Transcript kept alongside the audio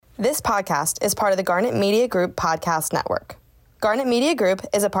This podcast is part of the Garnet Media Group podcast network. Garnet Media Group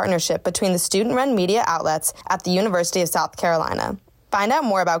is a partnership between the student-run media outlets at the University of South Carolina. Find out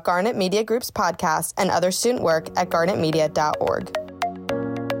more about Garnet Media Group's podcast and other student work at garnetmedia.org.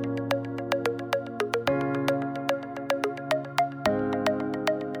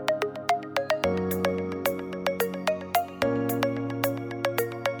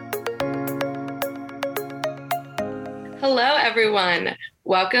 Hello, everyone.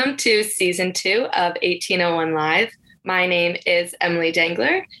 Welcome to Season 2 of 1801 Live. My name is Emily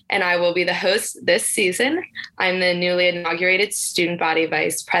Dangler, and I will be the host this season. I'm the newly inaugurated Student Body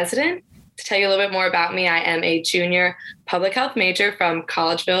Vice President. To tell you a little bit more about me, I am a junior public health major from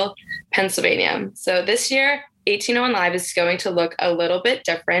Collegeville, Pennsylvania. So this year, 1801 Live is going to look a little bit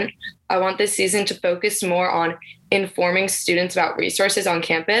different. I want this season to focus more on informing students about resources on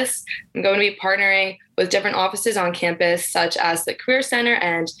campus. I'm going to be partnering with different offices on campus, such as the Career Center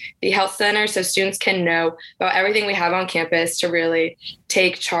and the Health Center, so students can know about everything we have on campus to really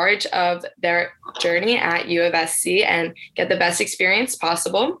take charge of their journey at U of SC and get the best experience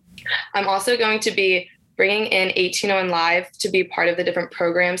possible. I'm also going to be bringing in 1801 Live to be part of the different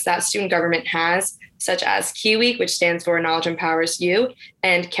programs that student government has, such as Key Week, which stands for Knowledge Empowers You,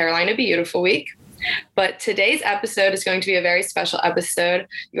 and Carolina Beautiful Week. But today's episode is going to be a very special episode.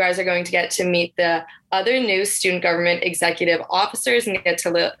 You guys are going to get to meet the other new student government executive officers and get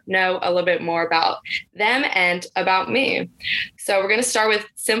to know a little bit more about them and about me. So we're going to start with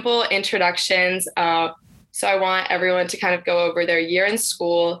simple introductions. So I want everyone to kind of go over their year in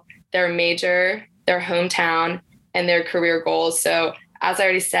school, their major, their hometown, and their career goals. So as I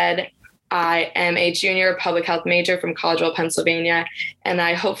already said, I am a junior public health major from Collegeville, Pennsylvania, and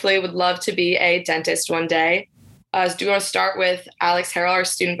I hopefully would love to be a dentist one day. Do you want to start with Alex Harrell, our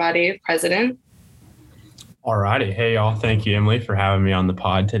student body president? All righty. Hey, y'all. Thank you, Emily, for having me on the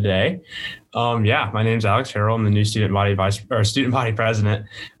pod today. My name's Alex Harrell. I'm the new student body president.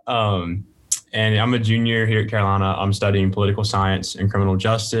 And I'm a junior here at Carolina. I'm studying political science and criminal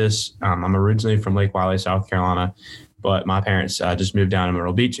justice. I'm originally from Lake Wylie, South Carolina, but my parents just moved down in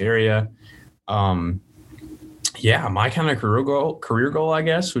Myrtle Beach area. My kind of career goal, I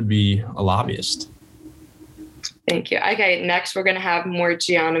guess, would be a lobbyist. Thank you. Okay, next we're going to have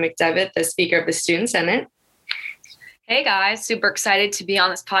Morgiana McDevitt, the Speaker of the Student Senate. Hey guys, super excited to be on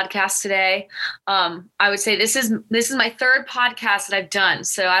this podcast today. I would say this is my third podcast that I've done.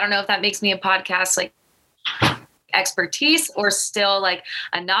 So I don't know if that makes me a podcast like expertise or still like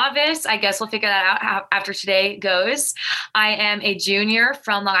a novice. I guess we'll figure that out after today goes. I am a junior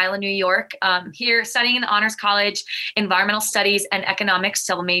from Long Island, New York, here studying in the Honors College, Environmental Studies and Economics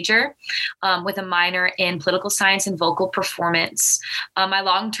double major, with a minor in political science and vocal performance. My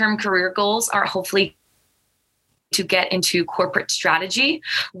long-term career goals are hopefully to get into corporate strategy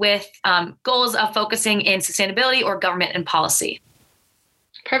with goals of focusing in sustainability or government and policy.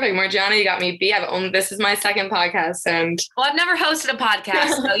 Perfect. Morgiana, you got me beat. This is my second podcast. Well, I've never hosted a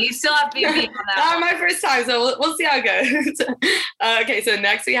podcast, so you still have to be beat on that. My first time, so we'll see how it goes. Okay, so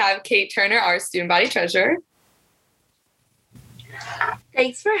next we have Kate Turner, our student body treasurer.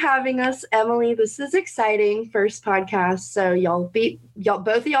 Thanks for having us, Emily. This is exciting. First podcast, so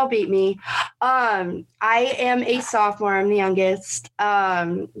both of y'all beat me. I am a sophomore. I'm the youngest.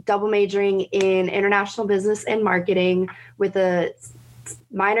 Double majoring in international business and marketing with a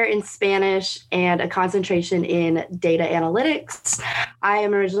minor in Spanish and a concentration in data analytics. I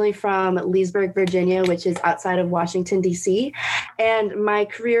am originally from Leesburg, Virginia, which is outside of Washington, D.C. And my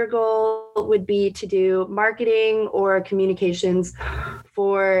career goal would be to do marketing or communications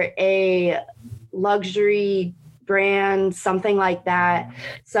for a luxury brand, something like that,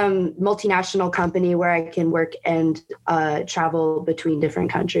 some multinational company where I can work and travel between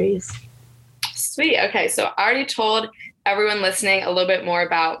different countries. Sweet. Okay, so I already told everyone listening a little bit more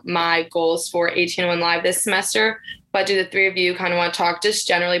about my goals for 1801 Live this semester, but do the three of you kind of want to talk just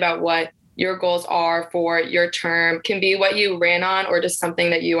generally about what your goals are for your term? Can be what you ran on or just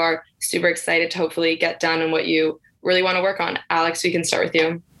something that you are super excited to hopefully get done and what you really want to work on. Alex, we can start with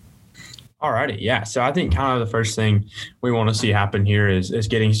you. All righty. Yeah. So I think kind of the first thing we want to see happen here is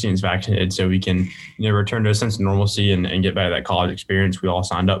getting students vaccinated so we can return to a sense of normalcy and get back to that college experience we all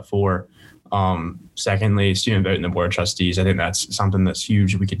signed up for. Secondly, student vote in the board of trustees. I think that's something that's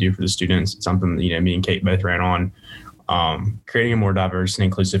huge we could do for the students. It's something that, me and Kate both ran on. Creating a more diverse and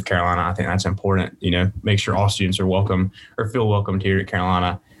inclusive Carolina. I think that's important. Make sure all students are welcome or feel welcomed here at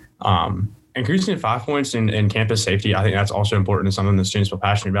Carolina. increasing 5 points in campus safety, I think that's also important and something that students feel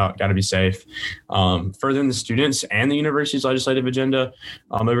passionate about. Got to be safe. Furthering the students and the university's legislative agenda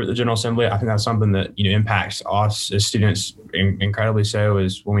over at the General Assembly, I think that's something that impacts us as students incredibly so.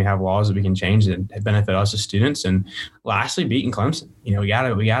 Is when we have laws that we can change that benefit us as students. And lastly, beating Clemson. We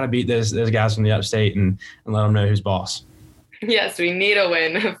gotta beat those guys from the upstate and let them know who's boss. Yes, we need a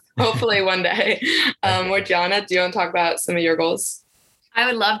win. Hopefully one day. Morgiana, do you want to talk about some of your goals? I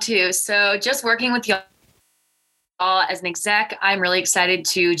would love to. So just working with y'all as an exec, I'm really excited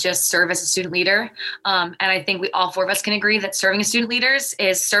to just serve as a student leader. And I think all four of us can agree that serving as student leaders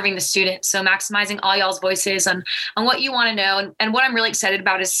is serving the student. So maximizing all y'all's voices on what you want to know. And what I'm really excited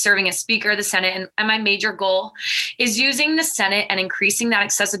about is serving as Speaker of the Senate. And my major goal is using the Senate and increasing that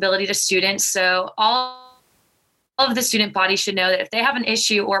accessibility to students. So all of the student body should know that if they have an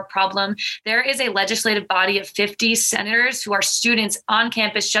issue or a problem, there is a legislative body of 50 senators who are students on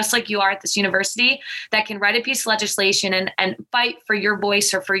campus, just like you are at this university, that can write a piece of legislation and fight for your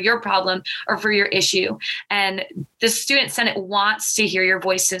voice or for your problem or for your issue. And the Student Senate wants to hear your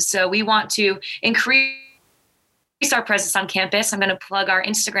voices. So we want to increase our presence on campus. I'm going to plug our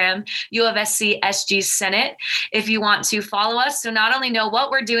Instagram, U of SC SG Senate, if you want to follow us. So not only know what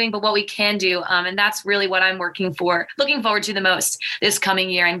we're doing, but what we can do. And that's really what I'm looking forward to the most this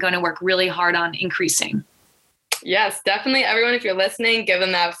coming year, and going to work really hard on increasing. Yes, definitely. Everyone, if you're listening, give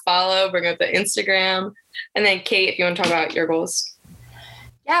them that follow, bring up the Instagram. And then Kate, if you want to talk about your goals.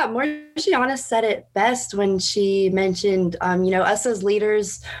 Yeah, Morgiana said it best when she mentioned, us as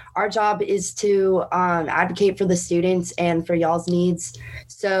leaders, our job is to advocate for the students and for y'all's needs.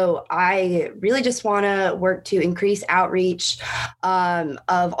 So I really just want to work to increase outreach of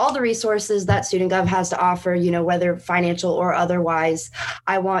all the resources that Student Gov has to offer, whether financial or otherwise.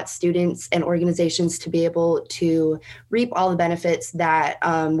 I want students and organizations to be able to reap all the benefits that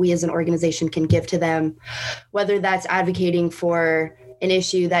we as an organization can give to them, whether that's advocating for an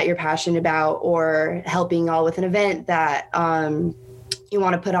issue that you're passionate about or helping y'all with an event that you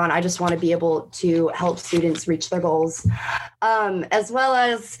want to put on. I just want to be able to help students reach their goals, as well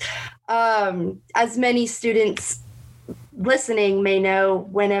as many students listening may know,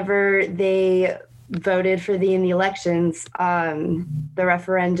 whenever they voted in the elections, the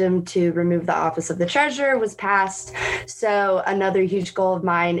referendum to remove the office of the treasurer was passed. So another huge goal of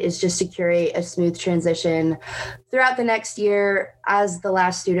mine is just to curate a smooth transition throughout the next year as the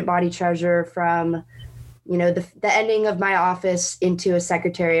last student body treasurer from the ending of my office into a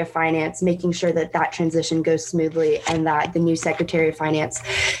Secretary of Finance, making sure that transition goes smoothly and that the new Secretary of Finance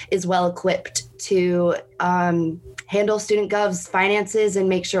is well equipped to handle Student Gov's finances and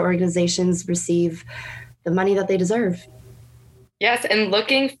make sure organizations receive the money that they deserve. Yes, and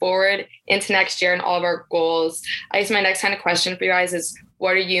looking forward into next year and all of our goals, I guess my next kind of question for you guys is,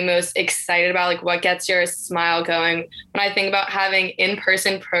 what are you most excited about? Like, what gets your smile going? When I think about having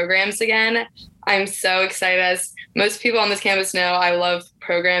in-person programs again, I'm so excited. As most people on this campus know, I love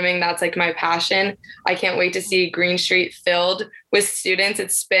programming. That's like my passion. I can't wait to see Green Street filled with students.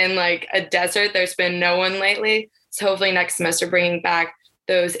 It's been like a desert. There's been no one lately. So hopefully next semester, bringing back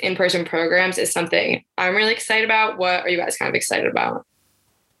those in-person programs is something I'm really excited about. What are you guys kind of excited about?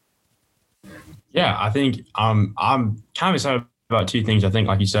 Yeah, I think I'm kind of excited about two things. I think,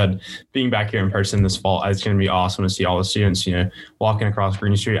 like you said, being back here in person this fall, it's going to be awesome to see all the students, walking across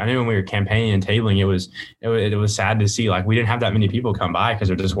Green Street. I knew when we were campaigning and tabling, it was sad to see, like, we didn't have that many people come by because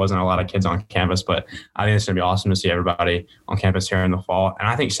there just wasn't a lot of kids on campus. But I think it's going to be awesome to see everybody on campus here in the fall. And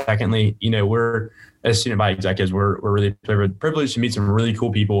I think secondly, we're, as student body executives, we're really privileged to meet some really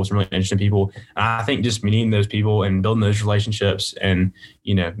cool people, some really interesting people. And I think just meeting those people and building those relationships and,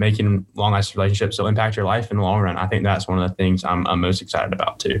 making long-lasting relationships will impact your life in the long run. I think that's one of the things I'm most excited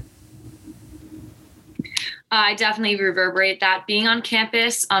about too. I definitely reverberate that. Being on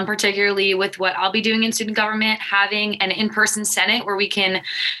campus, particularly with what I'll be doing in student government, having an in-person Senate where we can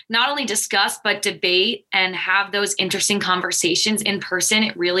not only discuss, but debate and have those interesting conversations in person,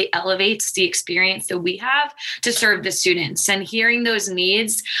 it really elevates the experience that we have to serve the students. And hearing those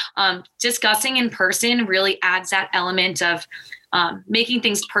needs, discussing in person really adds that element of making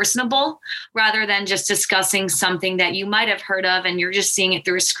things personable rather than just discussing something that you might have heard of and you're just seeing it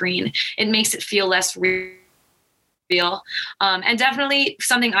through a screen. It makes it feel less real. And definitely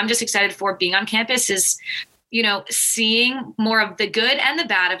something I'm just excited for being on campus is, seeing more of the good and the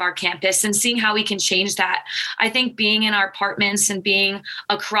bad of our campus and seeing how we can change that. I think being in our apartments and being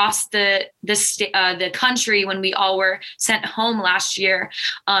across the country when we all were sent home last year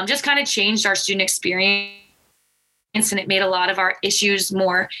just kind of changed our student experience and it made a lot of our issues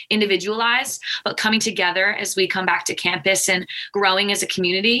more individualized, but coming together as we come back to campus and growing as a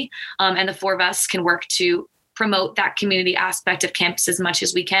community. And the four of us can work to promote that community aspect of campus as much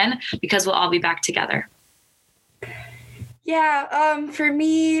as we can, because we'll all be back together. Yeah, for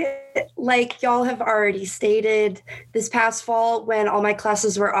me, like y'all have already stated, this past fall when all my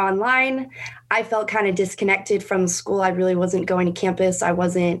classes were online, I felt kind of disconnected from school. I really wasn't going to campus. I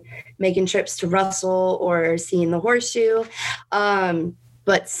wasn't making trips to Russell or seeing the Horseshoe.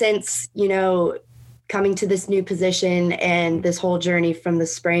 But since, coming to this new position and this whole journey from the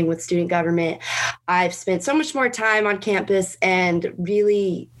spring with student government, I've spent so much more time on campus and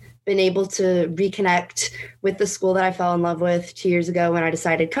really been able to reconnect with the school that I fell in love with 2 years ago when I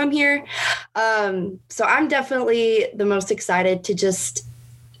decided to come here. So I'm definitely the most excited to just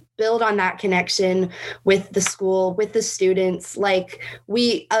build on that connection with the school, with the students. Like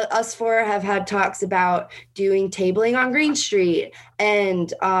us four have had talks about doing tabling on Green Street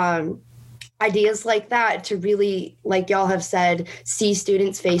and ideas like that to really, like y'all have said, see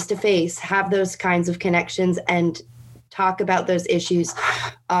students face to face, have those kinds of connections and talk about those issues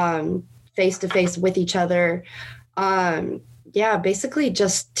face to face with each other. Basically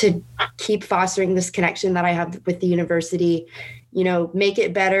just to keep fostering this connection that I have with the university, make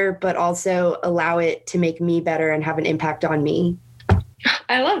it better, but also allow it to make me better and have an impact on me.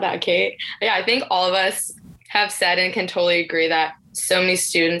 I love that, Kate. Yeah, I think all of us have said and can totally agree that so many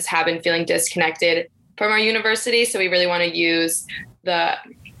students have been feeling disconnected from our university. So we really want to use the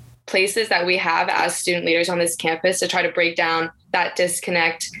places that we have as student leaders on this campus to try to break down that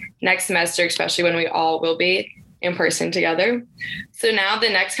disconnect next semester, especially when we all will be in person together. So now the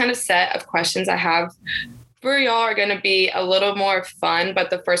next kind of set of questions I have for y'all are going to be a little more fun, but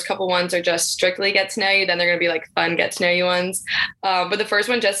the first couple ones are just strictly get to know you. Then they're going to be like fun get to know you ones. But the first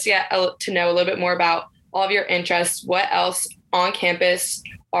one, just to get to know a little bit more about all of your interests. What else on campus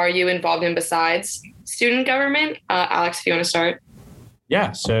are you involved in besides student government? Alex, if you want to start.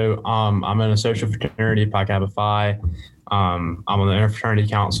 Yeah, so I'm in a social fraternity, Pi Kappa Phi. I'm on the Interfraternity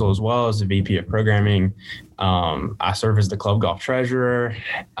Council as well as the VP of Programming. I serve as the club golf treasurer,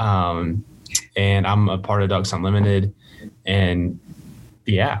 and I'm a part of Ducks Unlimited. And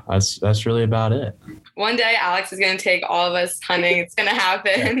yeah, that's really about it. One day, Alex is going to take all of us hunting. It's going to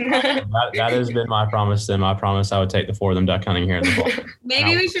happen. that has been my promise to them. I promised I would take the four of them duck hunting here in the fall.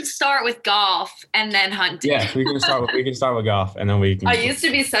 Maybe we should start with golf and then hunting. Yes, we can start with golf, and then we can. I used to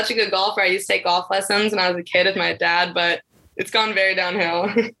be such a good golfer. I used to take golf lessons when I was a kid with my dad, but it's gone very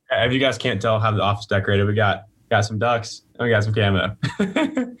downhill. If you guys can't tell, how the office decorated, we got some ducks and we got some camo.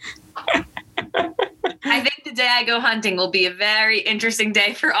 I think the day I go hunting will be a very interesting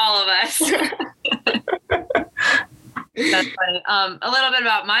day for all of us. That's funny. A little bit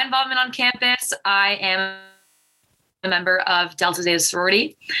about my involvement on campus. I am a member of Delta Zeta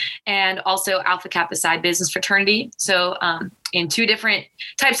sorority and also Alpha Kappa Psi business fraternity. So in two different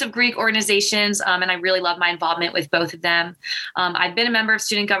types of Greek organizations, and I really love my involvement with both of them. I've been a member of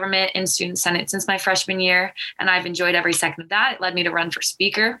student government and student senate since my freshman year, and I've enjoyed every second of that. It led me to run for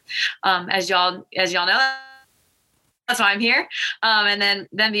speaker. As y'all know, that's why I'm here. And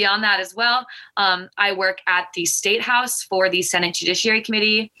then beyond that as well, I work at the State House for the Senate Judiciary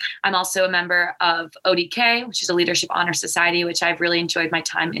Committee. I'm also a member of ODK, which is a Leadership Honor Society, which I've really enjoyed my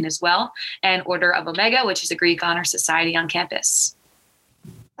time in as well, and Order of Omega, which is a Greek honor society on campus.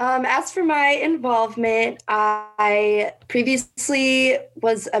 As for my involvement, I previously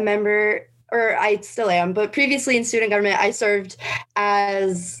was a member, or I still am, but previously in student government, I served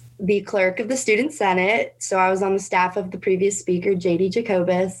as the clerk of the Student Senate. So I was on the staff of the previous speaker, J.D.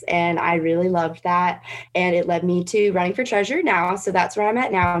 Jacobus, and I really loved that. And it led me to running for treasurer now. So that's where I'm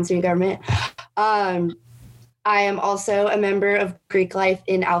at now in student government. I am also a member of Greek Life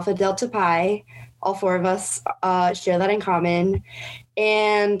in Alpha Delta Pi. All four of us share that in common.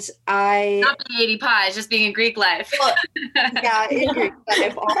 And I... Not being 80 Pi, it's just being in Greek Life. Well, yeah, in Greek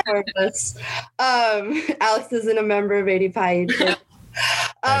Life, all four of us. Alex isn't a member of 80 Pi.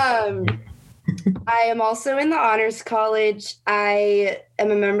 I am also in the Honors College. I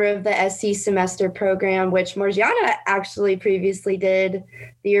am a member of the SC semester program, which Morgiana actually previously did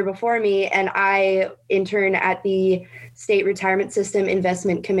the year before me, and I intern at the State Retirement System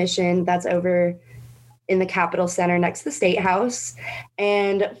Investment Commission that's over in the Capitol Center next to the State House.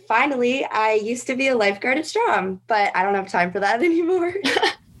 And finally, I used to be a lifeguard at Strom, but I don't have time for that anymore.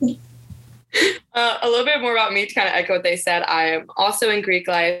 A little bit more about me to kind of echo what they said. I am also in Greek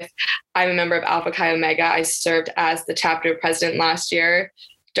Life. I'm a member of Alpha Chi Omega. I served as the chapter president last year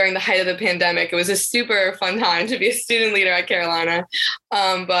during the height of the pandemic. It was a super fun time to be a student leader at Carolina.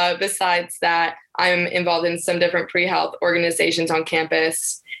 But besides that, I'm involved in some different pre-health organizations on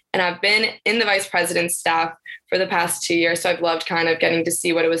campus. And I've been in the vice president's staff for the past 2 years. So I've loved kind of getting to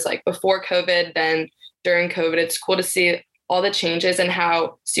see what it was like before COVID, then during COVID. It's cool to see all the changes and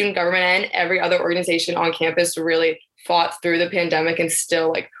how student government and every other organization on campus really fought through the pandemic and still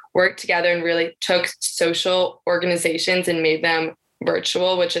like worked together and really took social organizations and made them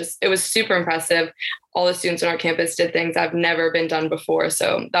virtual, it was super impressive. All the students on our campus did things I've never been done before.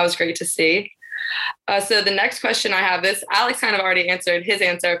 So that was great to see. So the next question I have, this Alex kind of already answered his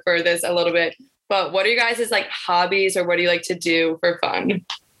answer for this a little bit, but what are you guys' like hobbies, or what do you like to do for fun?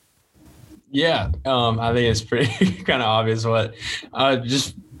 Yeah, I think it's pretty kind of obvious what I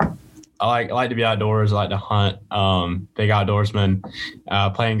like to be outdoors. I like to hunt, big outdoorsman,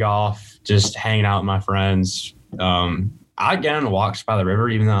 playing golf, just hanging out with my friends. I get on walks by the river,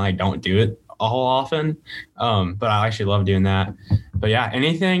 even though I don't do it a whole often. But I actually love doing that. But yeah,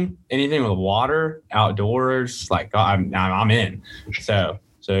 anything with water, outdoors, like I'm in. So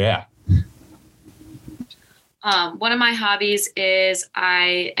yeah. One of my hobbies is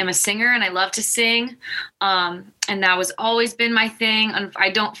I am a singer and I love to sing. And that was always been my thing. And I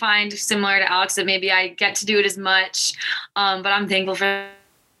don't find, similar to Alex, that maybe I get to do it as much. But I'm thankful for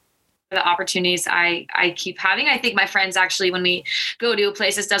the opportunities I keep having. I think my friends actually, when we go to a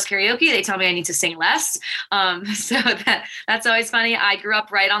place that does karaoke, they tell me I need to sing less. So that's always funny. I grew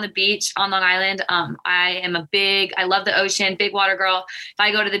up right on the beach on Long Island. I love the ocean, big water girl. If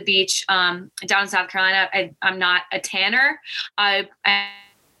I go to the beach down in South Carolina, I'm not a tanner. I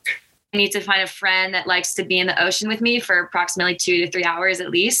need to find a friend that likes to be in the ocean with me for approximately 2 to 3 hours at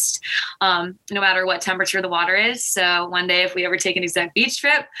least, no matter what temperature the water is. So one day, if we ever take an exact beach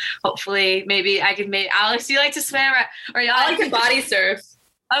trip, hopefully maybe I could Alex, do you like to swim or y'all? I like to body surf.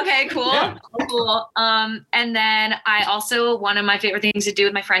 Okay, cool. Yeah. Cool. And then one of my favorite things to do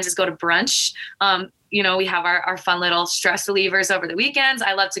with my friends is go to brunch. We have our fun little stress relievers over the weekends.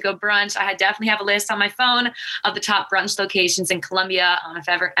 I love to go brunch. I definitely have a list on my phone of the top brunch locations in Columbia. If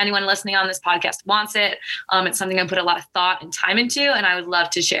ever anyone listening on this podcast wants it, it's something I put a lot of thought and time into, and I would love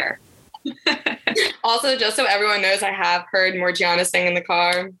to share. Also, just so everyone knows, I have heard Morgiana sing in the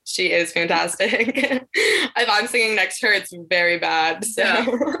car. She is fantastic. If I'm singing next to her, it's very bad. So.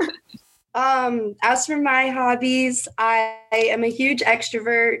 Yeah. As for my hobbies, I am a huge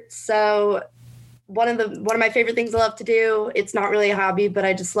extrovert. So one of my favorite things I love to do, it's not really a hobby, but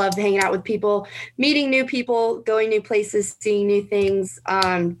I just love hanging out with people, meeting new people, going new places, seeing new things,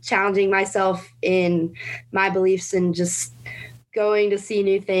 challenging myself in my beliefs and just going to see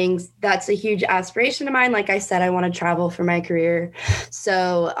new things. That's a huge aspiration of mine. Like I said, I want to travel for my career.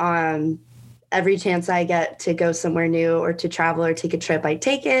 So every chance I get to go somewhere new or to travel or take a trip, I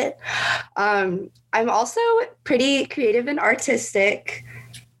take it. I'm also pretty creative and artistic.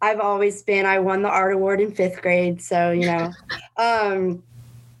 I've always been. I won the art award in 5th grade. So,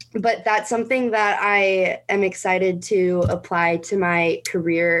 but that's something that I am excited to apply to my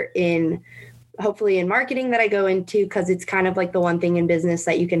career hopefully in marketing that I go into, because it's kind of like the one thing in business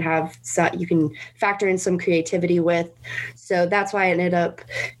that you can factor in some creativity with. So that's why I ended up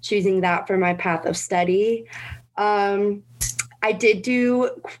choosing that for my path of study. I did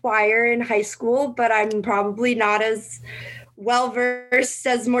do choir in high school, but I'm probably not as well-versed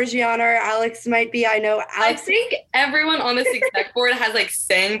as Morgiana or Alex might be. I know Alex. I think everyone on this exec board has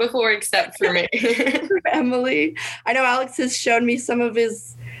sang before except for me. Emily. I know Alex has shown me some of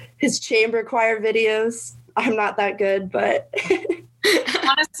his chamber choir videos. I'm not that good, but I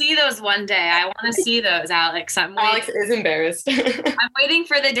want to see those one day. I want to see those, Alex. Alex is embarrassed. I'm waiting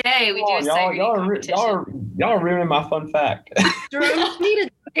for the day we do a singing competition. Y'all are ruining my fun fact.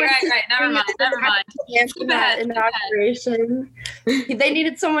 Right. Never mind. Inauguration. They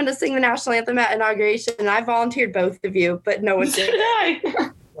needed someone to sing the national anthem at inauguration, and I volunteered both of you, but no one did.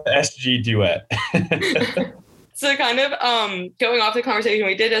 SG duet. So kind of going off the conversation,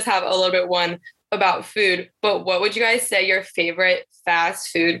 we did just have a little bit one about food, but what would you guys say your favorite fast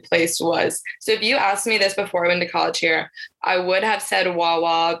food place was? So if you asked me this before I went to college here, I would have said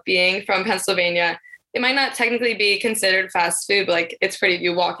Wawa. Being from Pennsylvania, it might not technically be considered fast food, but it's pretty,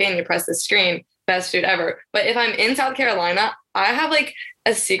 you walk in, you press the screen, best food ever. But if I'm in South Carolina, I have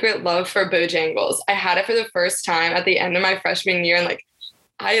a secret love for Bojangles. I had it for the first time at the end of my freshman year, and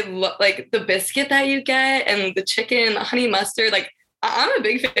I love the biscuit that you get and the chicken, the honey mustard. I'm a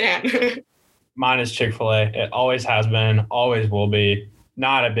big fan. Mine is Chick-fil-A. It always has been, always will be.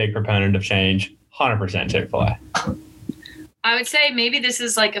 Not a big proponent of change. 100% Chick-fil-A. I would say maybe this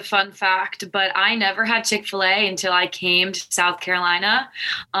is like a fun fact, but I never had Chick-fil-A until I came to South Carolina.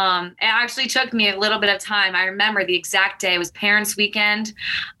 It actually took me a little bit of time. I remember the exact day. It was Parents' Weekend.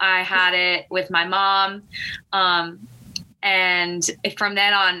 I had it with my mom. And from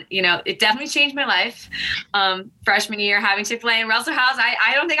then on, it definitely changed my life. Freshman year, having Chick-fil-A in Russell House,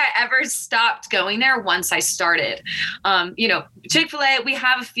 I don't think I ever stopped going there once I started. Chick-fil-A, we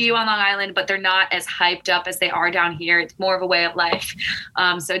have a few on Long Island, but they're not as hyped up as they are down here. It's more of a way of life.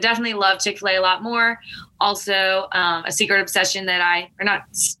 So definitely love Chick-fil-A a lot more. Also, a secret obsession that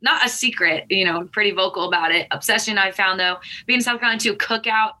not a secret, I'm pretty vocal about it. Obsession I found though, being in South Carolina too,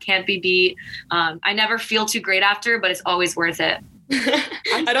 cookout can't be beat. I never feel too great after, but it's always worth it.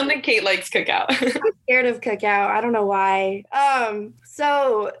 I don't think Kate likes cookout. I'm scared of cookout. I don't know why.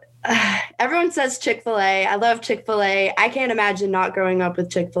 Everyone says Chick-fil-A. I love Chick-fil-A. I can't imagine not growing up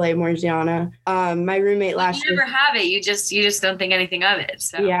with Chick-fil-A, Morgiana. My roommate last year. You never have it. You just don't think anything of it.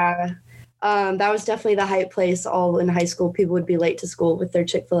 So yeah. That was definitely the hype place. All in high school, people would be late to school with their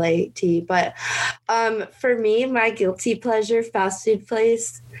Chick-fil-A tea. But for me, my guilty pleasure fast food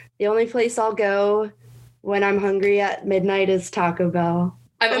place, the only place I'll go when I'm hungry at midnight is Taco Bell.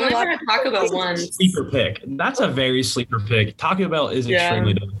 I've only heard of Taco Bell once. Sleeper pick. That's a very sleeper pick. Taco Bell is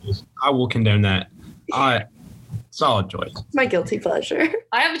extremely delicious. I will condone that. Solid choice. It's my guilty pleasure.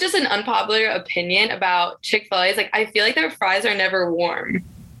 I have just an unpopular opinion about Chick-fil-A. Like, I feel like their fries are never warm.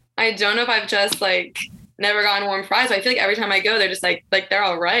 I don't know if I've just never gotten warm fries. But I feel like every time I go, they're just like they're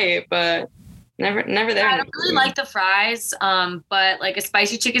all right, but never there. I don't really like the fries, but like a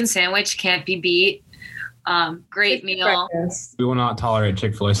spicy chicken sandwich can't be beat. Great meal. Breakfast. We will not tolerate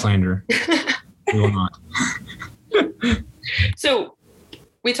Chick-fil-A slander. We will not. So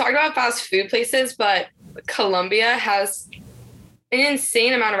we talked about fast food places, but Columbia has an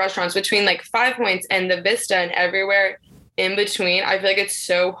insane amount of restaurants between like 5 Points and the Vista and everywhere in between. I feel like it's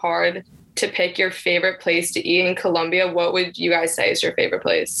so hard to pick your favorite place to eat in Columbia. What would you guys say is your favorite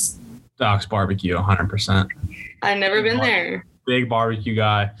place? Doc's Barbecue, 100%. I've never been there. Big barbecue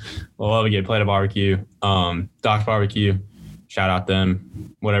guy. Love to get a plate of barbecue. Doc's Barbecue. Shout out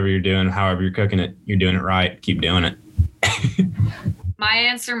them. Whatever you're doing, however you're cooking it, you're doing it right. Keep doing it. My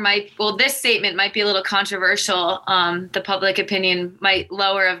answer this statement might be a little controversial. The public opinion might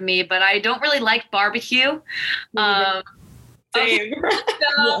lower of me, but I don't really like barbecue. Same.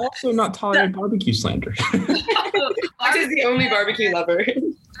 You're also not tolerating barbecue slander. Doc is the only barbecue lover.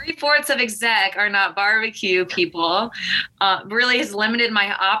 3/4 of exec are not barbecue people. Really has limited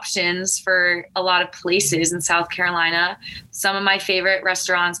my options for a lot of places in South Carolina. Some of my favorite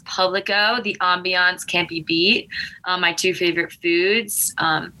restaurants, Publico, the ambiance can't be beat. My 2 favorite foods,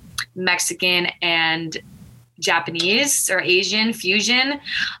 Mexican and Japanese or Asian fusion.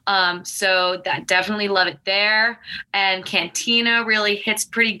 So that definitely love it there. And Cantina really hits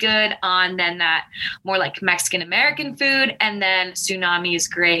pretty good on then that more like Mexican American food. And then Tsunami is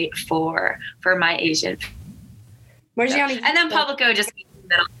great for my Asian. Morgiana, and then Publico just in the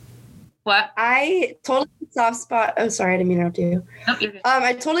middle. What? I totally have a soft spot. Oh, sorry, I didn't mean to interrupt you. Nope, you're good.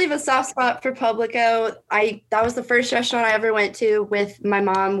 I totally have a soft spot for Publico. That was the first restaurant I ever went to with my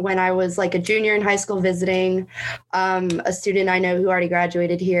mom when I was like a junior in high school visiting. A student I know who already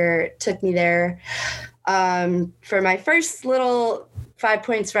graduated here took me there for my first little 5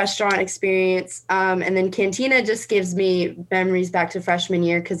 Points restaurant experience. And then Cantina just gives me memories back to freshman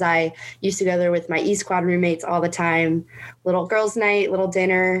year because I used to go there with my East Quad roommates all the time. Little girls' night, little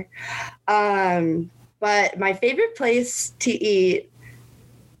dinner. But my favorite place to eat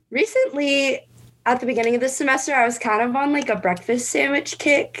recently, at the beginning of this semester, I was kind of on like a breakfast sandwich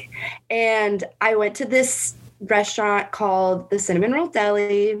kick. And I went to this restaurant called the Cinnamon Roll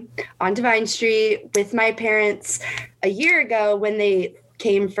Deli on Divine Street with my parents a year ago when they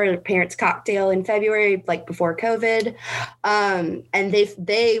came for parents cocktail in February, like before COVID. And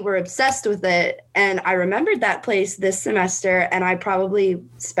they were obsessed with it. And I remembered that place this semester and I probably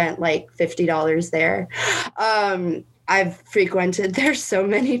spent like $50 there. I've frequented there so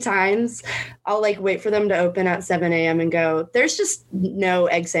many times. I'll like wait for them to open at 7 a.m. and go, there's just no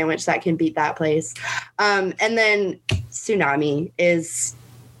egg sandwich that can beat that place. And then Tsunami is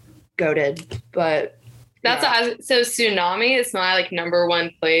goated, but so Tsunami is my like number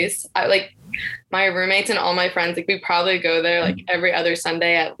one place. I like my roommates and all my friends, like we probably go there like every other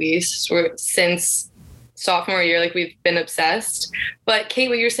Sunday at least since sophomore year, like we've been obsessed. But Kate,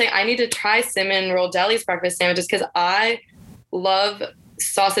 what you're saying, I need to try Cinnamon Roll Deli's breakfast sandwiches because I love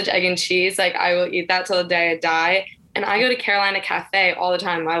sausage, egg, and cheese. Like I will eat that till the day I die. And I go to Carolina Cafe all the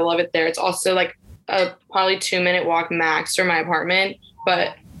time. I love it there. It's also like a probably 2-minute walk max from my apartment.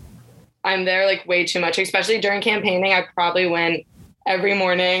 But I'm there like way too much, especially during campaigning. I probably went every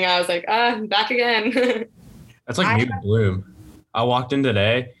morning. I was like, back again. That's like me with Bloom. I walked in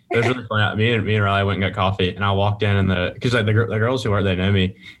today. It was really funny. Me and Riley went and got coffee, and I walked in because like the girls who work there know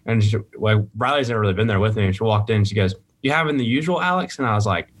me, and Riley's never really been there with me. And she walked in, and she goes, "You having the usual, Alex?" And I was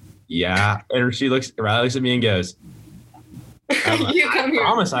like, "Yeah." And Riley looks at me and goes, You come here. I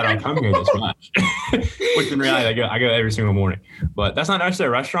promise I don't come here this much. Which in reality, I go every single morning. But that's not necessarily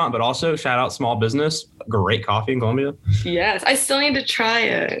a restaurant, but also shout out small business. Great coffee in Columbia. Yes, I still need to try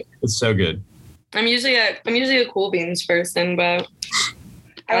it. It's so good. I'm usually a Cool Beans person, but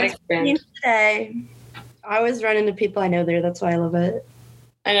I was today. I always run into people I know there. That's why I love it.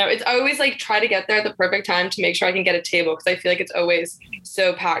 I know. I always like try to get there at the perfect time to make sure I can get a table because I feel like it's always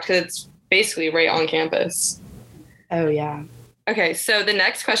so packed because it's basically right on campus. Oh, yeah. Okay, so the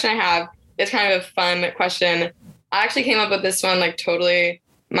next question I have is kind of a fun question. I actually came up with this one like totally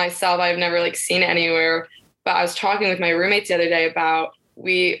myself. I've never like seen it anywhere, but I was talking with my roommates the other day about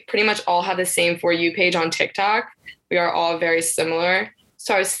we pretty much all have the same For You page on TikTok. We are all very similar.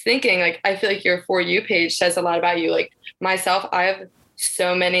 So I was thinking, like, I feel like your For You page says a lot about you. Like myself, I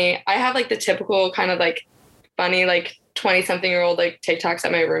have like the typical kind of like funny, like 20-something-year-old like TikToks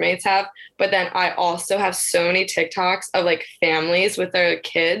that my roommates have. But then I also have so many TikToks of like families with their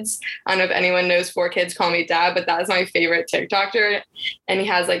kids. I don't know if anyone knows 4 Kids Call Me Dad, but that is my favorite TikToker. And he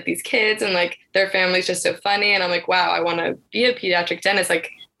has like these kids and like their family's just so funny. And I'm like, wow, I want to be a pediatric dentist.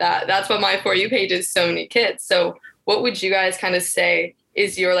 Like that's what my For You page is, so many kids. So what would you guys kind of say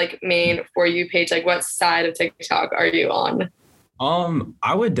is your like main For You page? Like what side of TikTok are you on?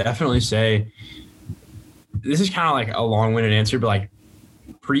 I would definitely say this is kind of like a long-winded answer, but like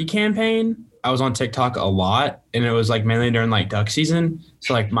pre-campaign, I was on TikTok a lot, and it was like mainly during like duck season.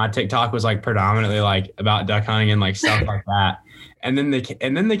 So like my TikTok was like predominantly like about duck hunting and like stuff like that. And then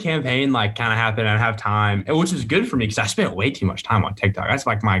the campaign like kind of happened at halftime, which was good for me because I spent way too much time on TikTok. That's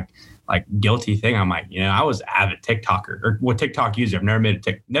like my like guilty thing. I'm like, I was avid TikToker or TikTok user. I've never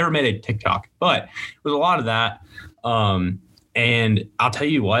made a TikTok, but it was a lot of that. And I'll tell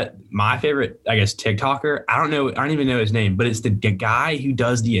you what, my favorite, I guess, TikToker, I don't even know his name, but it's the guy who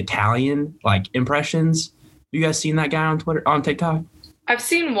does the Italian like impressions. You guys seen that guy on TikTok? I've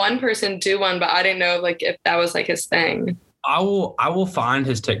seen one person do one, but I didn't know like if that was like his thing. I will find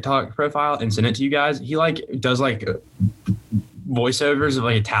his TikTok profile and send it to you guys. He like does like voiceovers of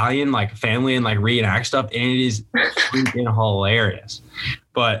like Italian like family and like reenact stuff, and it is freaking hilarious.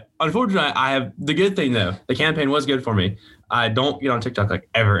 But unfortunately, I have the good thing though. The campaign was good for me. I don't get on TikTok like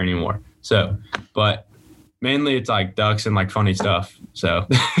ever anymore. So, but mainly it's like ducks and like funny stuff. So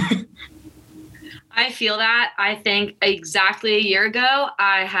I feel that. I think exactly a year ago,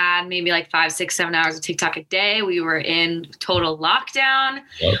 I had maybe like 5, 6, 7 hours of TikTok a day. We were in total lockdown.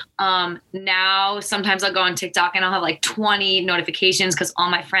 Yep. Now, sometimes I'll go on TikTok and I'll have like 20 notifications because all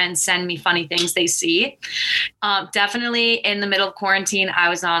my friends send me funny things they see. Definitely in the middle of quarantine, I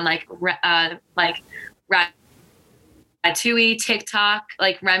was on like Ratatouille TikTok,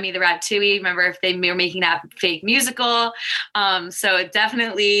 like Remy the Ratatouille. Remember if they were making that fake musical? So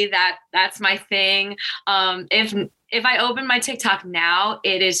definitely that's my thing. If I open my TikTok now,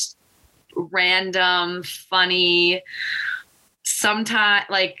 it is random, funny. Sometimes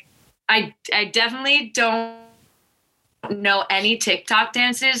like I definitely don't know any TikTok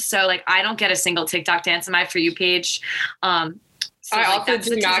dances. So like I don't get a single TikTok dance in my For You page. So I also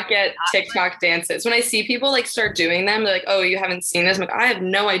do not get TikTok dances. When I see people like start doing them, they're like, oh, you haven't seen this? I'm like, I have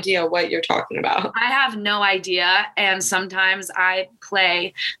no idea what you're talking about. I have no idea. And sometimes I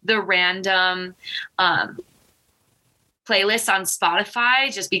play the random playlists on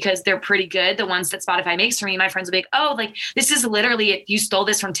Spotify just because they're pretty good. The ones that Spotify makes for me, my friends will be like, oh, like this is literally, you stole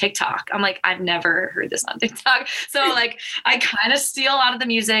this from TikTok. I'm like, I've never heard this on TikTok. So like, I kind of steal a lot of the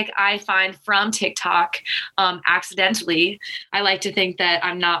music I find from TikTok accidentally. I like to think that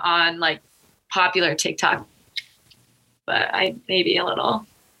I'm not on like popular TikTok, but I maybe a little.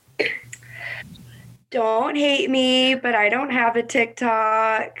 Don't hate me, but I don't have a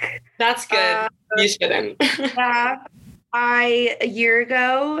TikTok. That's good. You shouldn't. Yeah. I, a year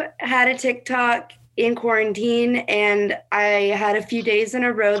ago, had a TikTok in quarantine, and I had a few days in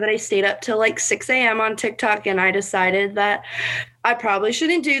a row that I stayed up till like 6 a.m. on TikTok, and I decided that I probably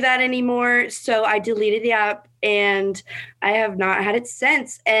shouldn't do that anymore. So I deleted the app, and I have not had it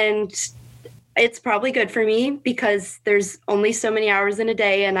since. And it's probably good for me because there's only so many hours in a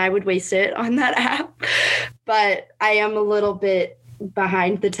day, and I would waste it on that app. But I am a little bit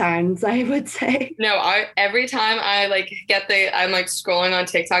behind the times, I would say. No, every time I like I'm like scrolling on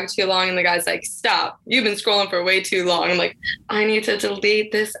TikTok too long and the guy's like, stop, you've been scrolling for way too long. I'm like, I need to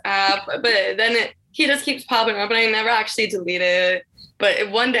delete this app. But then he just keeps popping up and I never actually delete it.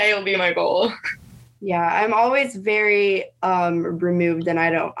 But one day it'll be my goal. Yeah, I'm always very removed, and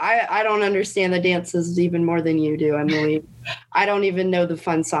I don't understand the dances even more than you do, Emily. I don't even know the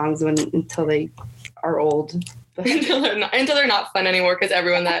fun songs until they are old. until they're not fun anymore because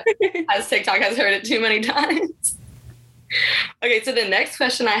everyone that has TikTok has heard it too many times. Okay, so the next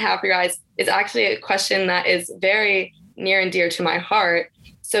question I have for you guys is actually a question that is very near and dear to my heart.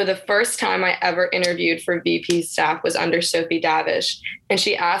 So the first time I ever interviewed for VP staff was under Sophie Davish. And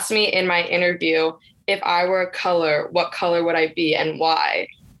she asked me in my interview, if I were a color, what color would I be and why?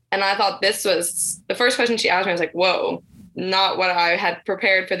 And I thought this was the first question she asked me. I was like, whoa, not what I had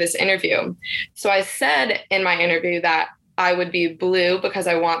prepared for this interview. So I said in my interview that I would be blue because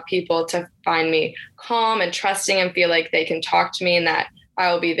I want people to find me calm and trusting and feel like they can talk to me and that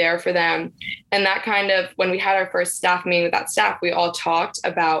I will be there for them. And that kind of, when we had our first staff meeting with that staff, we all talked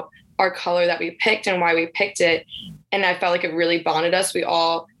about our color that we picked and why we picked it. And I felt like it really bonded us. We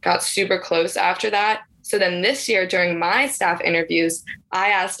all got super close after that. So then this year during my staff interviews, I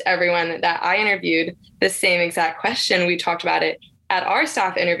asked everyone that I interviewed the same exact question. We talked about it at our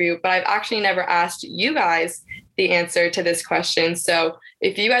staff interview, but I've actually never asked you guys the answer to this question. So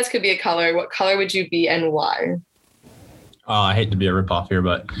if you guys could be a color, what color would you be and why? I hate to be a ripoff here,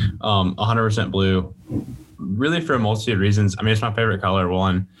 but 100% blue, really for a multitude of reasons. I mean, it's my favorite color,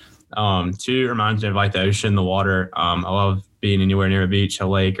 one. Two, it reminds me of like the ocean, the water. I love being anywhere near a beach, a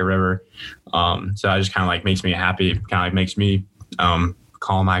lake, a river. So that just kind of like makes me happy, kind of like makes me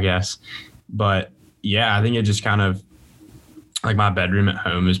calm, I guess. But yeah, I think it just kind of like my bedroom at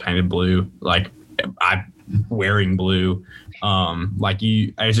home is painted blue. Like I'm wearing blue. I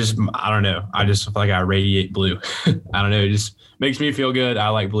don't know. I just feel like I radiate blue. I don't know. It just makes me feel good. I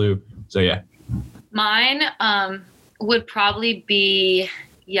like blue. So yeah. Mine would probably be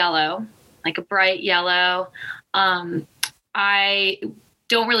yellow, like a bright yellow. I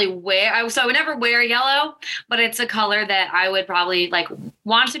don't really so I would never wear yellow, but it's a color that I would probably like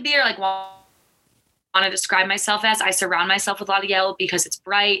want to be or like want to describe myself as. I surround myself with a lot of yellow because it's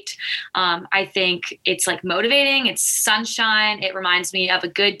bright. I think it's like motivating. It's sunshine. It reminds me of a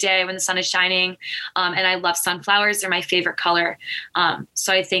good day when the sun is shining. And I love sunflowers. They're my favorite color.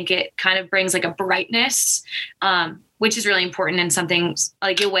 So I think it kind of brings like a brightness, which is really important in something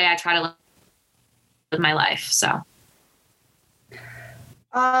like the way I try to live my life. So.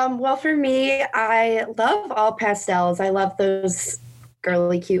 Well, for me, I love all pastels. I love those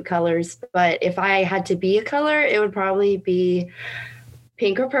girly, cute colors. But if I had to be a color, it would probably be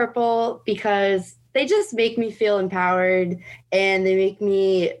pink or purple because they just make me feel empowered and they make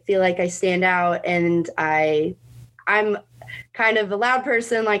me feel like I stand out. And I'm kind of a loud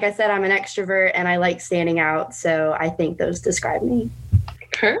person. Like I said, I'm an extrovert and I like standing out. So I think those describe me.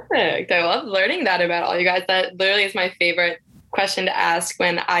 Perfect. I love learning that about all you guys. That literally is my favorite question to ask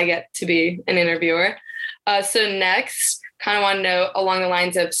when I get to be an interviewer. So next, kind of want to know along the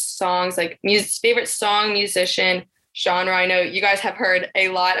lines of songs, like favorite song, musician, genre. I know you guys have heard a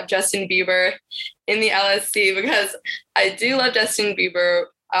lot of Justin Bieber in the LSC because I do love Justin Bieber.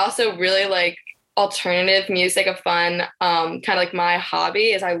 I also really like alternative music, a fun, kind of like my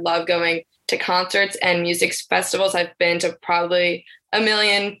hobby is I love going to concerts and music festivals. I've been to probably a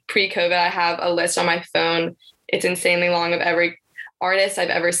million pre-COVID. I have a list on my phone. It's insanely long of every artist I've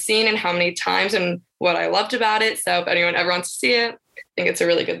ever seen and how many times and what I loved about it. So if anyone ever wants to see it, I think it's a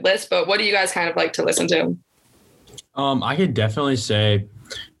really good list. But what do you guys kind of like to listen to? I could definitely say,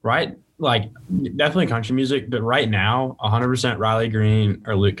 definitely country music, but right now, 100% Riley Green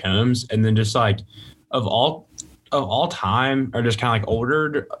or Luke Combs. And then just like of all time or just kind of like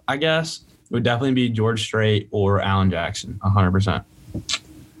older, I guess, it would definitely be George Strait or Alan Jackson, 100%.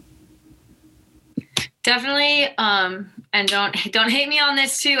 Definitely. And don't hate me on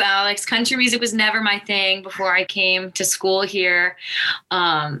this too, Alex. Country music was never my thing before I came to school here.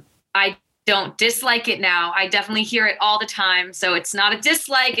 I don't dislike it now. I definitely hear it all the time. So it's not a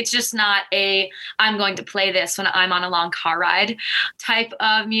dislike. It's just not I'm going to play this when I'm on a long car ride type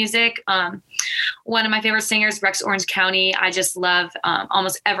of music. One of my favorite singers, Rex Orange County. I just love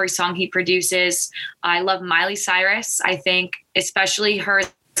almost every song he produces. I love Miley Cyrus. I think especially her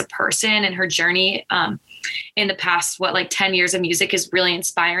as a person and her journey in the past, 10 years of music is really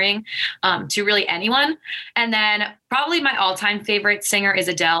inspiring to really anyone. And then probably my all-time favorite singer is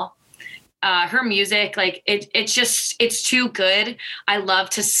Adele. Her music, it's too good. I love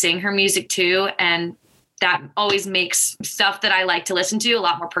to sing her music too. And that always makes stuff that I like to listen to a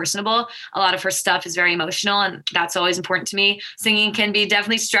lot more personable. A lot of her stuff is very emotional, and that's always important to me. Singing can be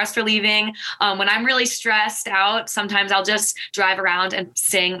definitely stress relieving. When I'm really stressed out, sometimes I'll just drive around and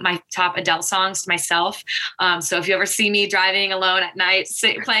sing my top Adele songs to myself. So if you ever see me driving alone at night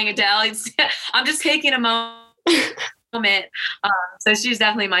playing Adele, I'm just taking a moment. So she's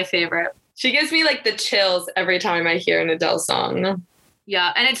definitely my favorite. She gives me like the chills every time I hear an Adele song.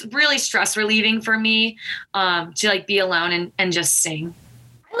 Yeah. And it's really stress relieving for me to like be alone and just sing.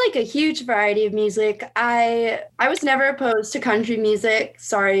 I like a huge variety of music. I was never opposed to country music.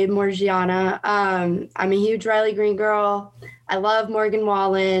 Sorry, Morgiana. I'm a huge Riley Green girl. I love Morgan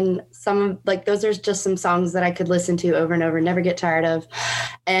Wallen. Those are just some songs that I could listen to over and over, never get tired of.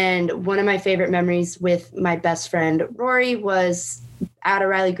 And one of my favorite memories with my best friend Rory was at a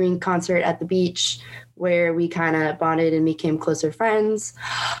Riley Green concert at the beach, where we kind of bonded and became closer friends.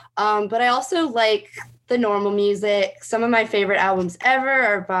 But I also like the normal music. Some of my favorite albums ever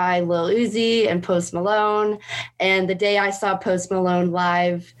are by Lil Uzi and Post Malone. And the day I saw Post Malone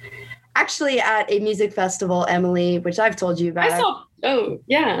live, actually at a music festival, Emily, which I've told you about. Oh,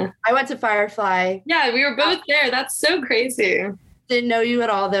 yeah. I went to Firefly. Yeah, we were both there. That's so crazy. Didn't know you at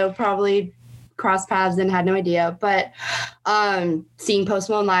all, though. Probably crossed paths and had no idea. But seeing Post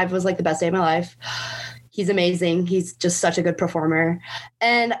Malone live was like the best day of my life. He's amazing. He's just such a good performer.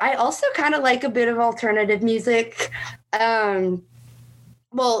 And I also kind of like a bit of alternative music. Well,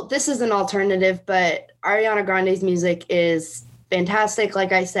 this is an alternative, but Ariana Grande's music is fantastic.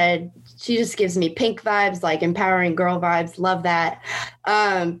 Like I said, she just gives me Pink vibes, like empowering girl vibes. Love that.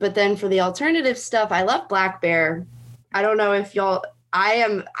 But then for the alternative stuff, I love Black Bear. I don't know if y'all... I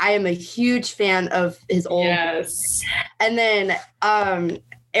am a huge fan of his old. Yes. And then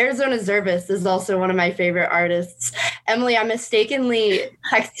Arizona Zervis is also one of my favorite artists. Emily, I mistakenly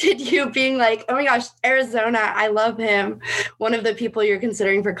texted you being like, oh my gosh, Arizona, I love him. One of the people you're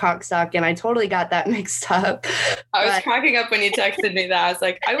considering for Cockstock, and I totally got that mixed up. I was cracking up when you texted me that. I was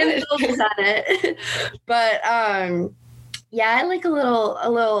like, I would have done it. But yeah, I like a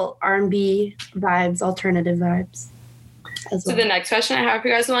little R&B vibes, alternative vibes. So the next question I have for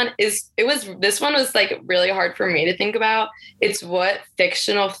you guys this one was like really hard for me to think about. It's what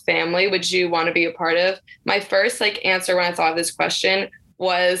fictional family would you want to be a part of? My first answer when I thought of this question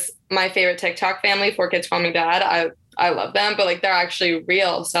was my favorite TikTok family, 4Kids Call Me Dad. I love them, but they're actually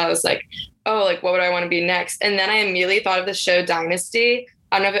real. So I was like, oh, what would I want to be next? And then I immediately thought of the show Dynasty.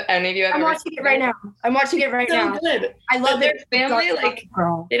 I don't know if any of you have I'm watching it right now. So good. I love their family.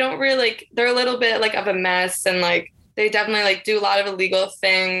 They don't really they're a little bit of a mess, and they definitely do a lot of illegal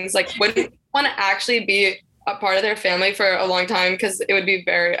things. Wouldn't want to actually be a part of their family for a long time because it would be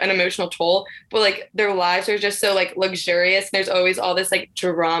an emotional toll. But their lives are just so luxurious. And there's always all this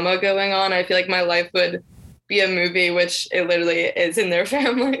drama going on. I feel like my life would be a movie, which it literally is in their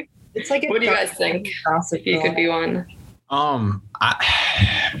family. It's what do you guys think if you could be one? I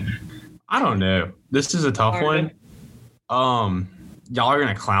don't know. This is a tough one. Y'all are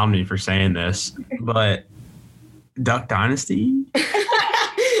gonna clown me for saying this, but Duck Dynasty.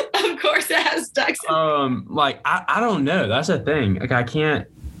 Of course it has ducks. I don't know. That's the thing. I can't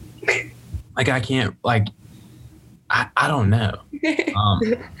I don't know.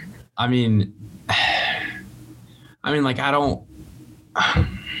 I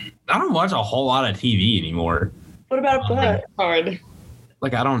don't watch a whole lot of TV anymore. What about a book? Hard.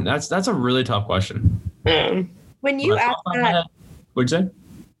 That's a really tough question. When you ask that, what'd you say?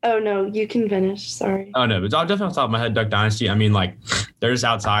 Oh no, you can finish. Sorry. Oh no, but definitely off the top of my head, Duck Dynasty. They're just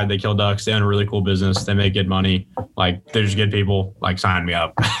outside. They kill ducks. They own a really cool business. They make good money. They're just good people. Sign me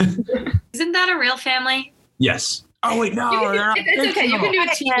up. Isn't that a real family? Yes. Oh wait, no. It's okay. You can do a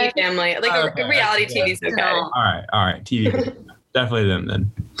TV family, a reality TV is okay. All right. TV. Definitely them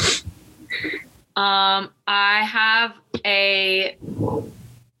then. I have a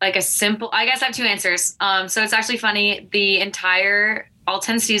simple. I guess I have two answers. So it's actually funny. All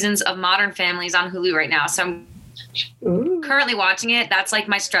 10 seasons of Modern Family is on Hulu right now. So I'm currently watching it. That's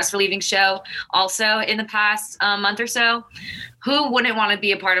my stress relieving show. Also in the past month or so, who wouldn't want to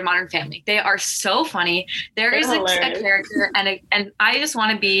be a part of Modern Family? They are so funny. There is a character and I just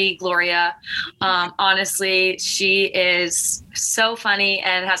want to be Gloria. Honestly, she is so funny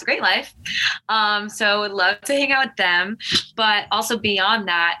and has a great life. So would love to hang out with them. But also beyond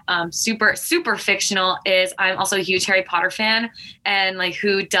that, super, super fictional is I'm also a huge Harry Potter fan, and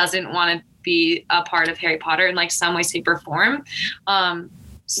who doesn't want to be a part of Harry Potter in some way, shape, or form.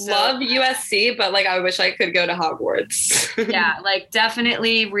 So, love USC, but like I wish I could go to Hogwarts. yeah, like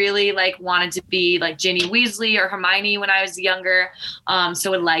definitely really like wanted to be like Ginny Weasley or Hermione when I was younger.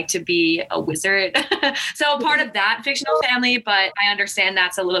 So would like to be a wizard. So part of that fictional family, but I understand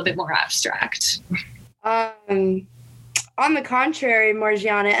that's a little bit more abstract. On the contrary,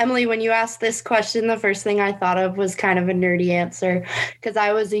 Morgiana, Emily, when you asked this question, the first thing I thought of was kind of a nerdy answer because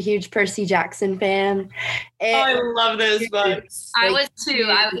I was a huge Percy Jackson fan. I love those books. I was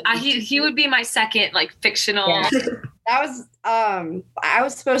too. He would be my second like fictional. Yeah. That was I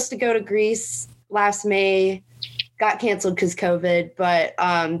was supposed to go to Greece last May, got canceled because COVID, but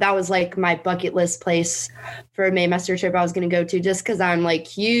that was like my bucket list place for a Maymester trip I was going to go to just because I'm like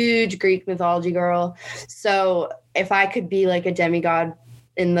huge Greek mythology girl. So if I could be like a demigod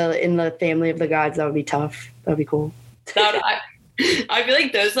in the family of the gods, that would be tough. That'd be cool. I feel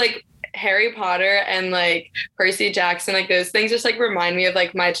like those like Harry Potter and like Percy Jackson, like those things just like remind me of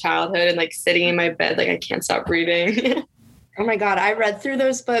like my childhood and like sitting in my bed, like I can't stop reading. Oh my God. I read through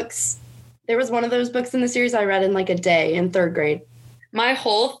those books. There was one of those books in the series I read in like a day in third grade. My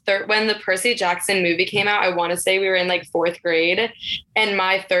whole when the Percy Jackson movie came out, I want to say we were in like fourth grade, and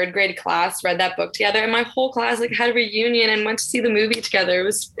my third grade class read that book together, and my whole class like had a reunion and went to see the movie together.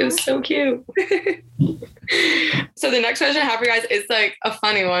 It was so cute. So the next question I have for you guys is like a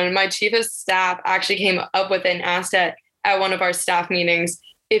funny one. My chief of staff actually came up with it and asked it at one of our staff meetings.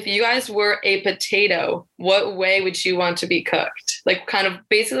 If you guys were a potato, what way would you want to be cooked? Like kind of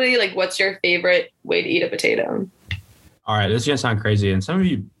basically like what's your favorite way to eat a potato? All right, this is going to sound crazy, and some of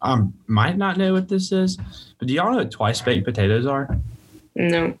you might not know what this is, but do y'all know what twice-baked potatoes are?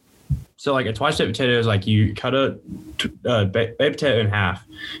 No. So, like, a twice-baked potato is like you cut a baked potato in half,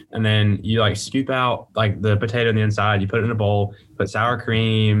 and then you, like, scoop out, like, the potato on the inside. You put it in a bowl, put sour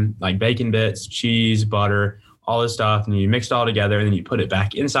cream, like, bacon bits, cheese, butter, all this stuff, and you mix it all together, and then you put it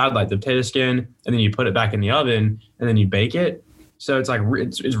back inside, like, the potato skin, and then you put it back in the oven, and then you bake it. So it's like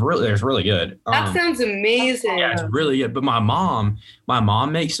it's really good. That sounds amazing. Yeah, it's really good. But my mom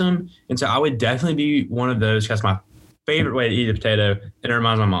makes them, and so I would definitely be one of those. That's my favorite way to eat a potato, and it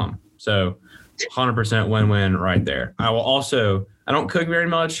reminds my mom. So 100% win-win right there. I don't cook very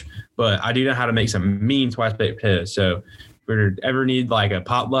much, but I do know how to make some mean twice baked potatoes. So if we ever need like a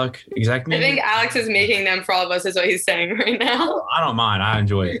potluck exactly, I think Alex is making them for all of us, is what he's saying right now. I don't mind. I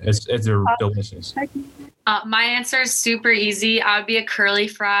enjoy it. It's delicious. My answer is super easy. I would be a curly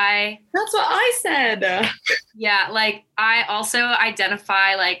fry. That's what I said. Yeah, like I also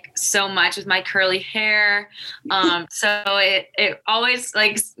identify like so much with my curly hair. So it always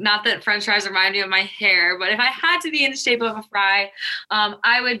like, not that French fries remind me of my hair, but if I had to be in the shape of a fry,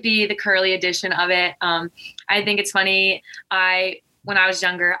 I would be the curly edition of it. I think it's funny. When I was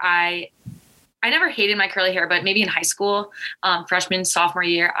younger, I never hated my curly hair, but maybe in high school, freshman, sophomore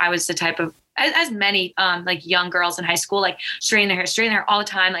year, I was the type of, as many like young girls in high school, like straighten their hair all the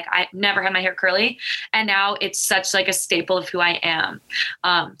time. Like I never had my hair curly, and now it's such like a staple of who I am.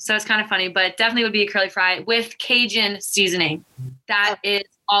 So it's kind of funny, but definitely would be a curly fry with Cajun seasoning. That is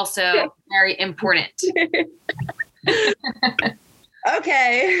also very important.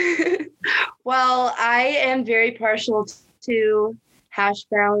 Okay. Well, I am very partial to hash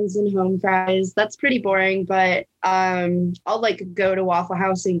browns and home fries. That's pretty boring, but I'll like go to Waffle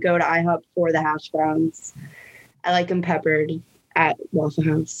House and go to IHOP for the hash browns. I like them peppered at Waffle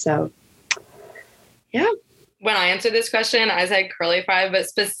House. So, yeah. When I answered this question, I said curly fry, but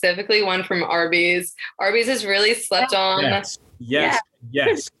specifically one from Arby's. Arby's is really slept on. Yes.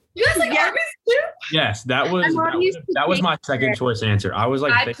 You guys like Arby's too? Yes, that was my second choice answer. I was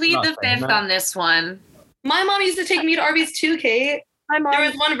like, I plead the fifth on this one. My mom used to take me to Arby's too, Kate. There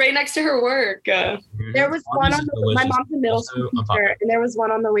was one right next to her work. There was one my mom's a middle school teacher, and there was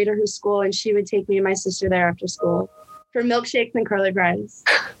one on the way to her school, and she would take me and my sister there after school for milkshakes and curly fries.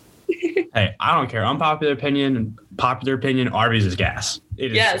 Hey, I don't care. Unpopular opinion, Arby's is gas.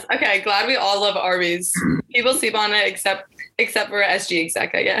 Yes. Okay. Glad we all love Arby's. People sleep on it except for SG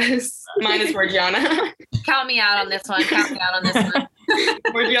exec, I guess. Mine is Morgiana. Count me out on this one.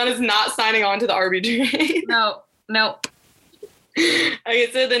 Morgiana's not signing on to the Arby train. No.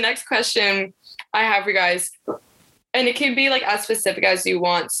 Okay, so the next question I have for you guys, and it can be like as specific as you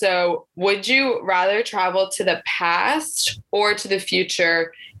want. So would you rather travel to the past or to the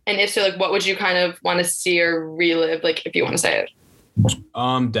future? And if so, like what would you kind of want to see or relive, like if you want to say it?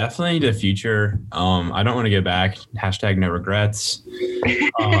 Definitely the future. I don't want to go back. # no regrets.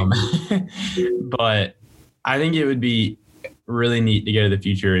 But I think it would be really neat to go to the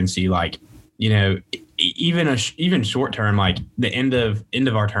future and see, like, you know, even short term, like the end of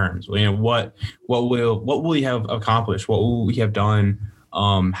our terms. You know, what will we have accomplished? What will we have done?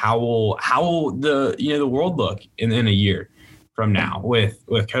 how will the world look in a year from now with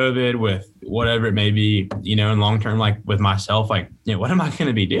COVID, with whatever it may be, in long term, like with myself, like, what am I going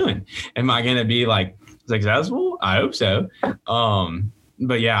to be doing? Am I going to be like successful? I hope so.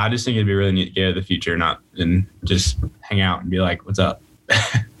 But yeah, I just think it'd be really neat to get to the future, and just hang out and be like, what's up?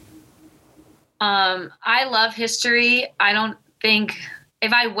 I love history. I don't think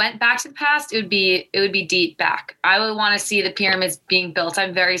if I went back to the past, it would be deep back. I would want to see the pyramids being built.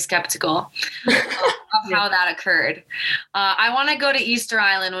 I'm very skeptical of how that occurred. I want to go to Easter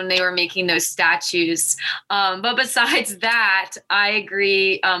Island when they were making those statues. But besides that, I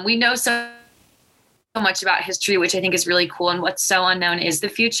agree. We know so much about history, which I think is really cool. And what's so unknown is the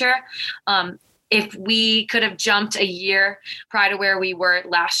future. If we could have jumped a year prior to where we were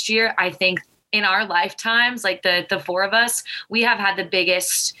last year, I think in our lifetimes, like the four of us, we have had the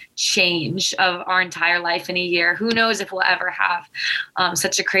biggest change of our entire life in a year. Who knows if we'll ever have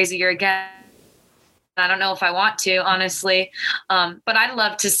such a crazy year again. I don't know if I want to, honestly, but I'd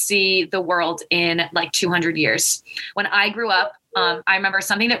love to see the world in like 200 years. When I grew up, I remember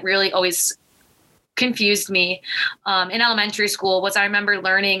something that really always confused me in elementary school was I remember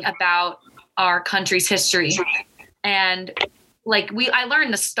learning about our country's history. And like I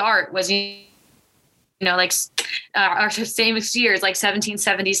learned the start was, our famous years, like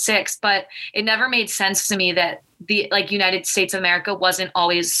 1776, but it never made sense to me that the United States of America wasn't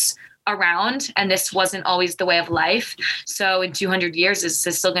always around and this wasn't always the way of life. So in 200 years, is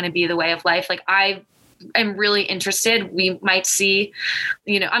this still going to be the way of life? Like I'm really interested. We might see,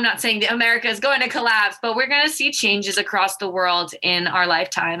 I'm not saying that America is going to collapse, but we're going to see changes across the world in our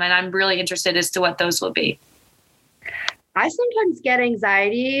lifetime. And I'm really interested as to what those will be. I sometimes get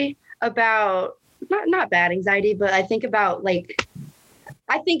anxiety about, not bad anxiety, but I think about when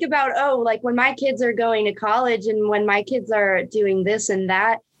my kids are going to college and when my kids are doing this and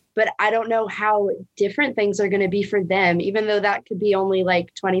that, but I don't know how different things are going to be for them, even though that could be only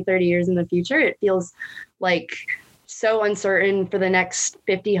like 20, 30 years in the future. It feels like so uncertain for the next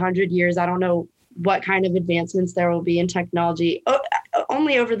 50, 100 years. I don't know what kind of advancements there will be in technology.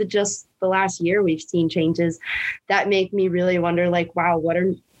 Only over just the last year, we've seen changes that make me really wonder, like, wow,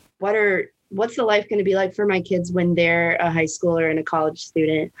 what's the life going to be like for my kids when they're a high schooler and a college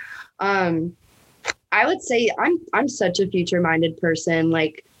student? I would say I'm such a future-minded person.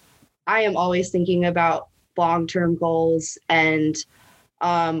 Like, I am always thinking about long-term goals and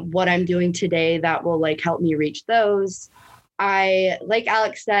what I'm doing today that will like help me reach those. Like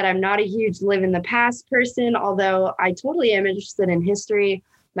Alex said, I'm not a huge live in the past person, although I totally am interested in history.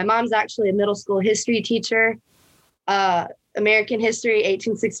 My mom's actually a middle school history teacher, American history,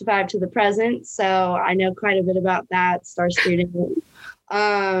 1865 to the present. So I know quite a bit about that, star student.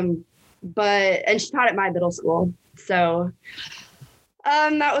 And she taught at my middle school. So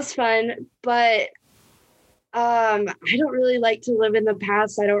that was fun. But I don't really like to live in the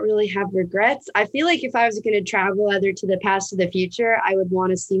past. I don't really have regrets. I feel like if I was going to travel either to the past or the future, I would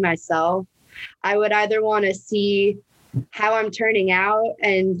want to see myself. I would either want to see how I'm turning out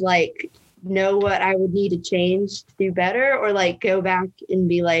and like know what I would need to change to do better, or like go back and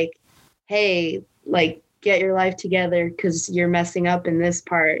be like, hey, like get your life together because you're messing up in this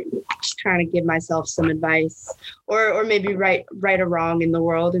part. Just trying to give myself some advice, or maybe right a wrong in the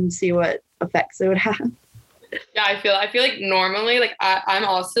world and see what effects it would have. Yeah, I feel like normally, like I'm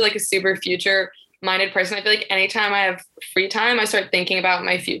also like a super future minded person. I feel like anytime I have free time, I start thinking about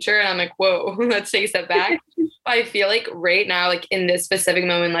my future and I'm like, whoa, let's take a step back. I feel like right now, like in this specific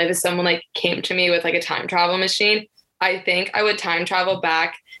moment in life, if someone like came to me with like a time travel machine, I think I would time travel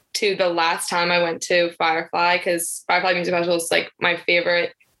back to the last time I went to Firefly, because Firefly Music Festival is like my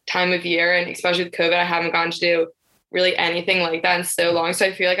favorite time of year. And especially with COVID, I haven't gone to do really anything like that in so long. So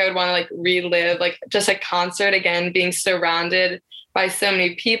I feel like I would want to like relive like just a concert again, being surrounded by so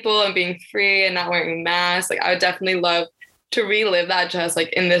many people and being free and not wearing masks. Like I would definitely love to relive that just like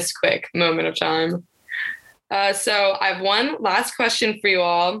in this quick moment of time. So I have one last question for you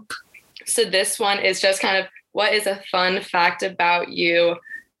all. So this one is just kind of, what is a fun fact about you?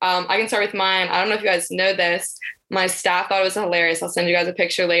 I can start with mine. I don't know if you guys know this. My staff thought it was hilarious. I'll send you guys a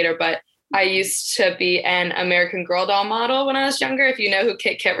picture later, but I used to be an American Girl doll model when I was younger. If you know who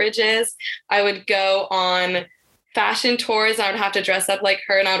Kit Kittredge is, I would go on fashion tours. I would have to dress up like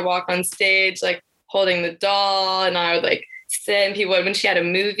her, and I would walk on stage like holding the doll, and I would like sit, and people would, when she had a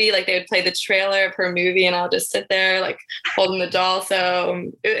movie, like they would play the trailer of her movie and I'll just sit there like holding the doll.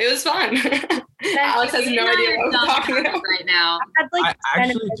 So it was fun. Alex has no idea what I'm talking about right now. I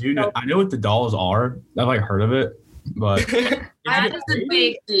actually do know. I know what the dolls are. I've like heard of it, but that is a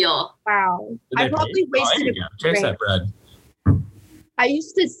big deal. Wow. I probably wasted Chase that bread. I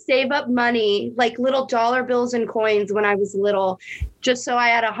used to save up money, like little dollar bills and coins when I was little, just so I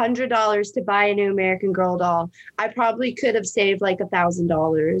had $100 to buy a new American Girl doll. I probably could have saved like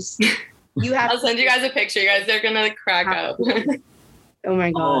 $1,000. I'll send you guys a picture. You guys are gonna crack up. Oh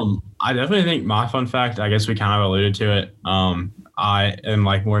my God. I definitely think my fun fact, I guess we kind of alluded to it. I am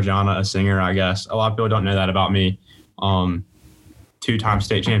like Morjana, a singer, I guess. A lot of people don't know that about me. 2-time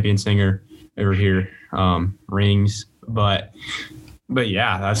state champion singer over here, rings. But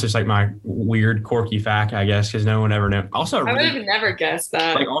yeah, that's just like my weird, quirky fact, I guess, because no one ever knew. Also, I would have never guessed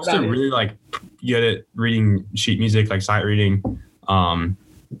that. Like, also really like good at reading sheet music, like sight reading,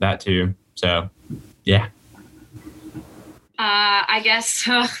 that too. So, yeah. I guess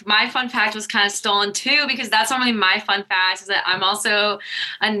my fun fact was kind of stolen too, because that's normally my fun fact, is that I'm also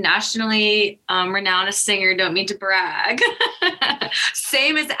a nationally renowned singer. Don't mean to brag.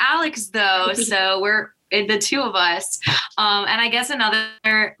 Same as Alex though. So we're the two of us. And I guess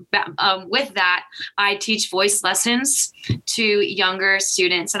another, with that, I teach voice lessons to younger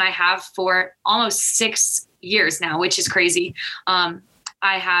students, and I have for almost 6 years now, which is crazy.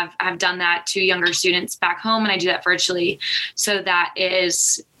 I've done that to younger students back home, and I do that virtually. So that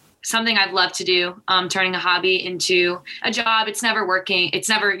is something I've loved to do, turning a hobby into a job. It's never working.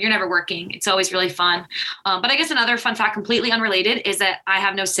 You're never working. It's always really fun. But I guess another fun fact, completely unrelated, is that I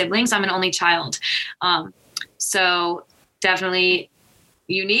have no siblings. I'm an only child. So definitely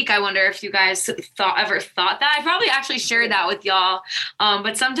unique. I wonder if you guys ever thought that. I probably actually shared that with y'all.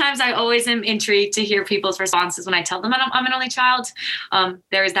 But sometimes I always am intrigued to hear people's responses when I tell them I'm an only child.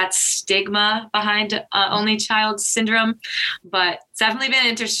 There is that stigma behind only child syndrome, but it's definitely been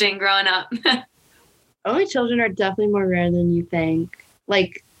interesting growing up. Only children are definitely more rare than you think.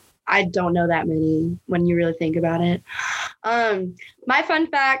 Like, I don't know that many when you really think about it. My fun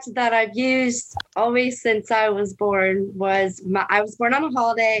fact that I've used always since I was born was I was born on a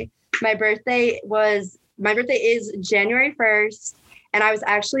holiday. My birthday is January 1st, and I was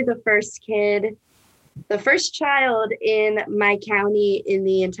actually the first child in my county in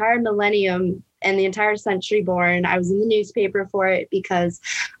the entire millennium and the entire century born. I was in the newspaper for it because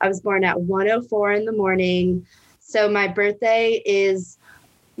I was born at 1:04 in the morning. So my birthday is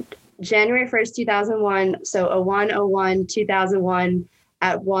January 1st, 2001. So 01/01/2001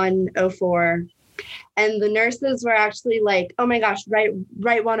 at 1:04. And the nurses were actually like, oh my gosh, right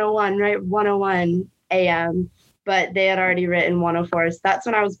 101, right 1:01 a.m. But they had already written 1:04. So that's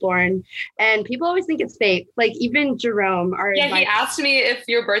when I was born. And people always think it's fake. Like even Jerome. He asked me if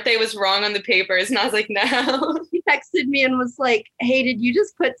your birthday was wrong on the papers. And I was like, no. He texted me and was like, hey, did you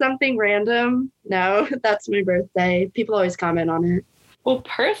just put something random? No, that's my birthday. People always comment on it. Well,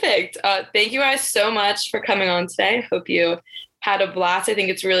 perfect. Thank you guys so much for coming on today. I hope you had a blast. I think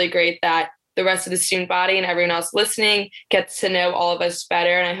it's really great that the rest of the student body and everyone else listening gets to know all of us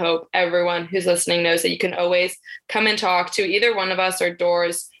better. And I hope everyone who's listening knows that you can always come and talk to either one of us. Our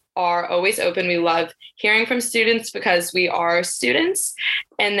doors are always open. We love hearing from students because we are students.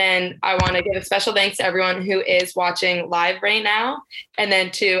 And then I want to give a special thanks to everyone who is watching live right now, and then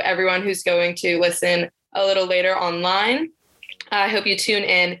to everyone who's going to listen a little later online. I hope you tune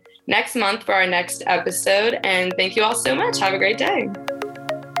in next month for our next episode. And thank you all so much. Have a great day.